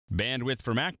Bandwidth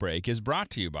for MacBreak is brought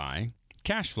to you by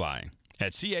CacheFly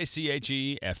at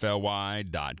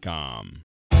CACHEFLY.com.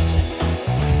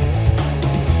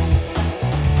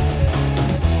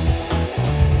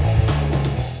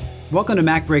 Welcome to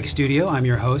MacBreak Studio. I'm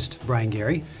your host, Brian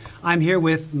Gary. I'm here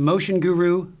with motion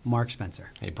guru, Mark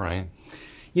Spencer. Hey, Brian.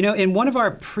 You know, in one of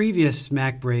our previous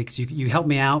Mac breaks, you helped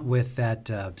me out with that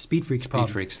Speed Freaks problem.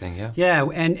 Speed Freaks thing, yeah. Yeah,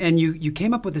 and you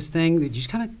came up with this thing that you just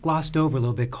kind of glossed over a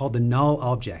little bit called the null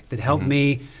object that helped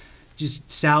me just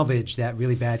salvage that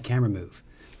really bad camera move.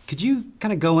 Could you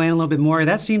kind of go in a little bit more?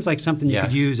 That seems like something you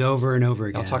could use over and over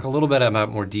again. I'll talk a little bit about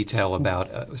more detail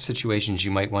about situations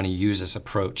you might want to use this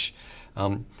approach.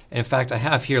 And in fact, I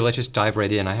have here, let's just dive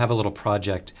right in. I have a little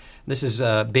project. This is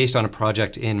based on a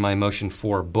project in my Motion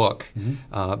 4 book,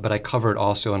 but I cover it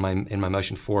also in my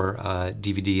Motion 4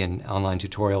 DVD and online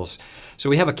tutorials. So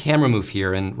we have a camera move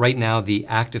here, and right now the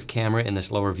active camera in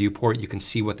this lower viewport, you can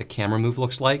see what the camera move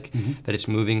looks like, that it's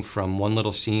moving from one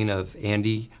little scene of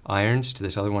Andy Irons to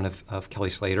this other one of Kelly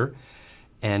Slater.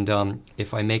 And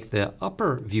if I make the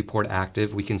upper viewport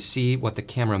active, we can see what the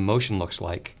camera motion looks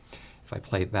like. If I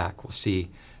play it back, we'll see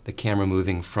the camera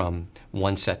moving from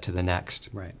one set to the next.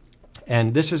 Right.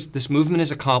 And this movement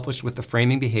is accomplished with the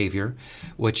framing behavior,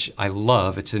 which I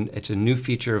love. It's a new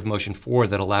feature of Motion 4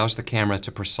 that allows the camera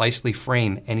to precisely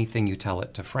frame anything you tell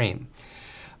it to frame.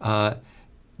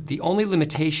 The only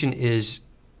limitation is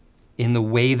in the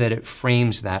way that it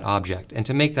frames that object. And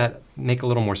to make that make a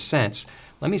little more sense,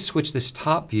 let me switch this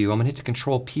top view. I'm going to hit the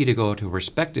Control P to go to a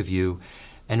perspective view,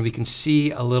 and we can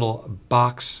see a little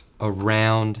box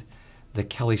around the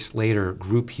Kelly Slater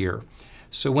group here.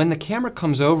 So when the camera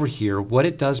comes over here, what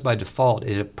it does by default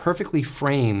is it perfectly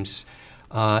frames,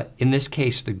 in this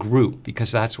case, the group,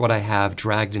 because that's what I have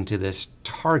dragged into this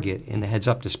target in the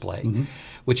heads-up display,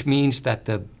 which means that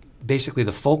basically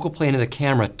the focal plane of the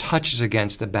camera touches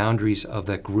against the boundaries of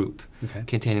that group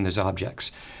containing those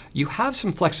objects. You have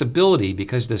some flexibility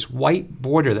because this white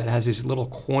border that has these little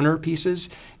corner pieces,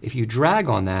 if you drag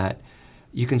on that,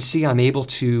 you can see I'm able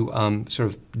to sort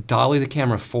of dolly the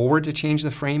camera forward to change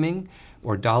the framing,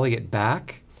 or dolly it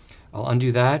back. I'll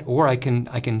undo that, or I can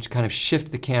kind of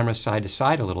shift the camera side to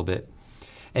side a little bit.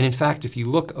 And in fact, if you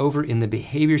look over in the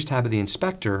Behaviors tab of the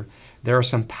inspector, there are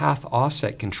some path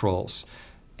offset controls.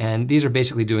 And these are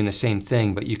basically doing the same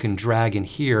thing, but you can drag in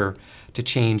here to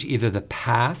change either the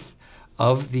path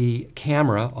of the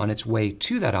camera on its way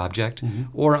to that object,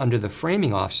 or under the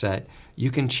framing offset,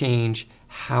 you can change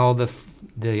how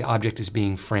the object is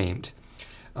being framed,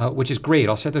 which is great.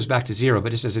 I'll set those back to 0,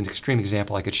 but just as an extreme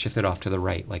example, I could shift it off to the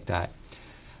right like that.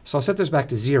 So I'll set those back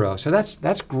to 0. So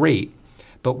that's great,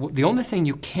 but the only thing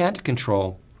you can't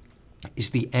control is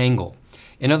the angle.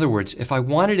 In other words, if I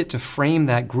wanted it to frame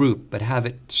that group but have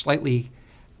it slightly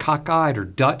cockeyed or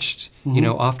Dutched, you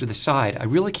know, off to the side, I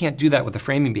really can't do that with the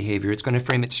framing behavior. It's going to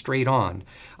frame it straight on.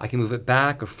 I can move it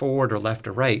back or forward or left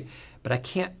or right, but I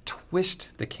can't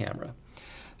twist the camera.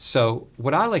 So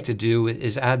what I like to do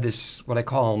is add this, what I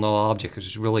call a null object, which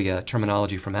is really a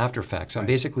terminology from After Effects. I'm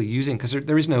basically using, because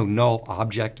there is no null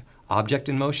object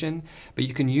in Motion, but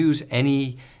you can use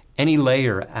any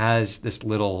layer as this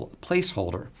little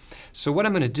placeholder. So what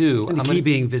I'm going to do, and the key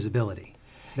being visibility.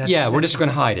 We're just going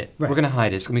to hide it. We're going to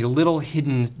hide it. It's going to be a little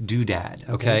hidden doodad,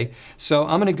 okay? So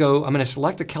I'm going to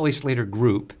select the Kelly Slater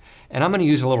group, and I'm going to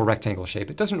use a little rectangle shape.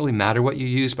 It doesn't really matter what you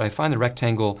use, but I find the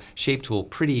rectangle shape tool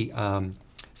pretty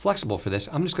flexible for this.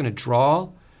 I'm just going to draw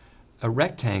a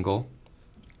rectangle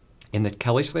in the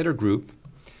Kelly Slater group,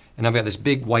 and I've got this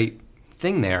big white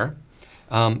thing there.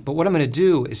 But what I'm going to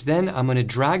do is then I'm going to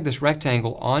drag this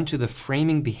rectangle onto the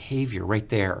framing behavior right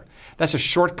there. That's a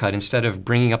shortcut instead of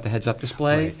bringing up the heads-up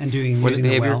display and using the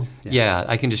behavior. Yeah,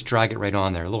 I can just drag it right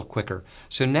on there a little quicker.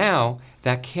 So now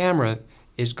that camera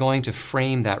is going to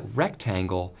frame that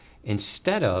rectangle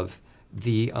instead of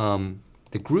the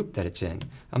group that it's in.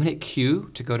 I'm going to hit Q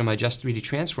to go to my Just 3D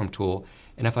Transform tool,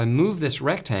 and if I move this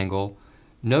rectangle,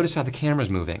 notice how the camera's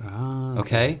moving.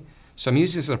 Okay? So I'm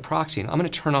using this as a proxy, and I'm going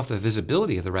to turn off the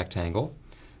visibility of the rectangle.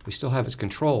 We still have its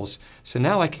controls. So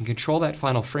now I can control that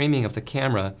final framing of the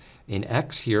camera in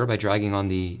X here by dragging on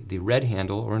the red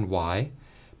handle, or in Y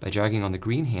by dragging on the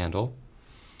green handle,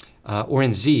 or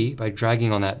in Z by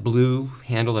dragging on that blue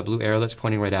handle, that blue arrow that's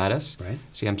pointing right at us.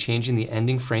 See, I'm changing the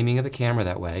ending framing of the camera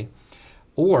that way.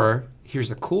 Or, here's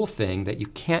the cool thing that you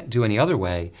can't do any other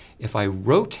way. If I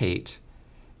rotate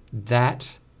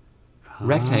that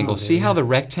rectangle, see how the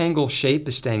rectangle shape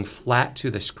is staying flat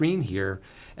to the screen here,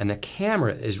 and the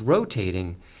camera is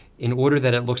rotating in order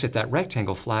that it looks at that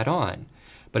rectangle flat on.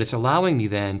 But it's allowing me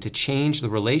then to change the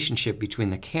relationship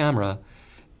between the camera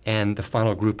and the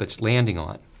final group it's landing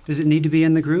on. Does it need to be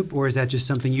in the group, or is that just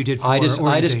something you did for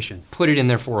organization? I just put it in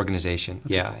there for organization,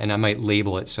 yeah, and I might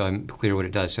label it so I'm clear what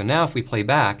it does. So now if we play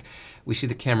back, we see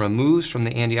the camera moves from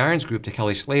the Andy Irons group to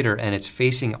Kelly Slater, and it's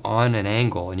facing on an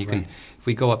angle. And you can, if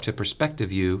we go up to perspective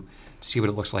view, see what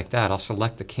it looks like that. I'll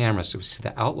select the camera so we see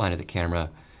the outline of the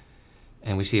camera,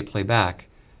 and we see it play back.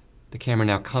 The camera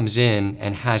now comes in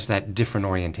and has that different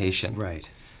orientation. Right.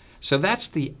 So that's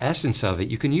the essence of it.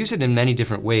 You can use it in many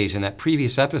different ways. In that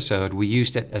previous episode, we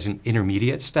used it as an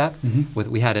intermediate step.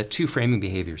 We had two framing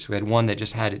behaviors. We had one that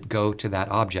just had it go to that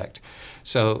object.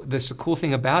 So the cool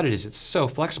thing about it is it's so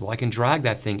flexible. I can drag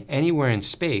that thing anywhere in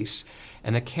space,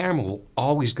 and the camera will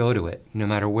always go to it, no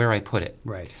matter where I put it.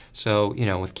 Right. So, you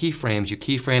know, with keyframes, you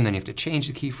keyframe, then you have to change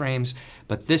the keyframes.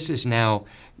 But this is now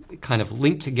kind of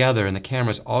linked together, and the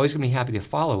camera's always going to be happy to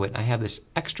follow it. And I have this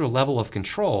extra level of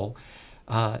control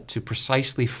to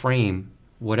precisely frame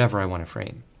whatever I want to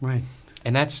frame. Right.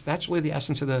 And that's really the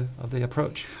essence of the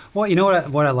approach. Well, you know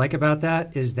what I like about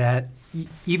that is that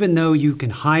even though you can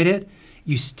hide it,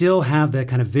 you still have that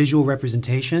kind of visual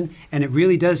representation, and it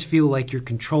really does feel like you're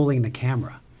controlling the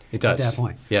camera. It does. At that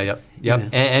point. Yeah, yep. Yeah.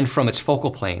 And from its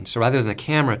focal plane. So rather than the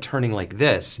camera turning like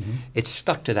this, it's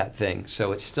stuck to that thing.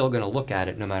 So it's still going to look at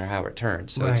it no matter how it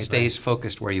turns. So it stays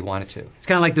focused where you want it to. It's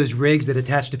kind of like those rigs that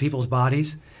attach to people's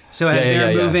bodies. So as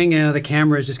they're moving, you know, the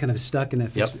camera is just kind of stuck in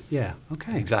that. Yep. Yeah.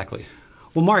 Okay. Exactly.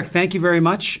 Well, Mark, thank you very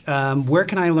much. Where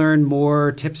can I learn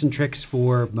more tips and tricks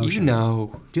for motion? You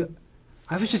know.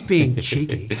 I was just being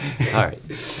cheeky. All right.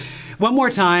 One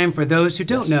more time for those who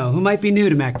don't know, who might be new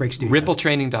to MacBreak Studio.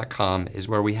 RippleTraining.com is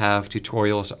where we have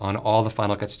tutorials on all the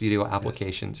Final Cut Studio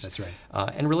applications. Yes, that's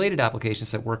right. And related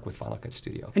applications that work with Final Cut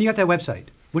Studio. And you got that website.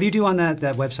 What do you do on that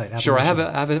website? Sure, I have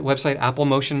a website,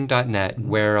 applemotion.net,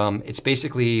 where it's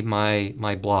basically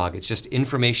my blog. It's just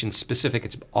information specific.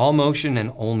 It's all motion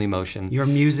and only motion. Your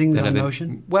musings on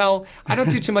motion? Well, I don't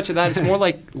do too much of that. It's more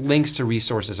like links to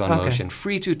resources on motion.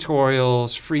 Free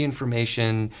tutorials, free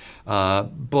information,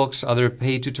 books, other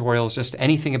paid tutorials, just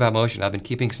anything about motion. I've been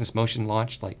keeping since motion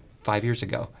launched like 5 years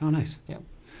ago. Oh, nice. Yeah.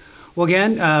 Well,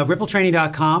 again,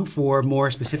 rippletraining.com for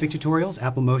more specific tutorials,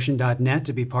 applemotion.net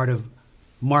to be part of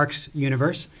Mark's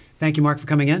universe. Thank you, Mark, for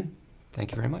coming in.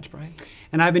 Thank you very much, Brian.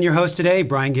 And I've been your host today,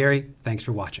 Brian Gary. Thanks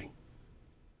for watching.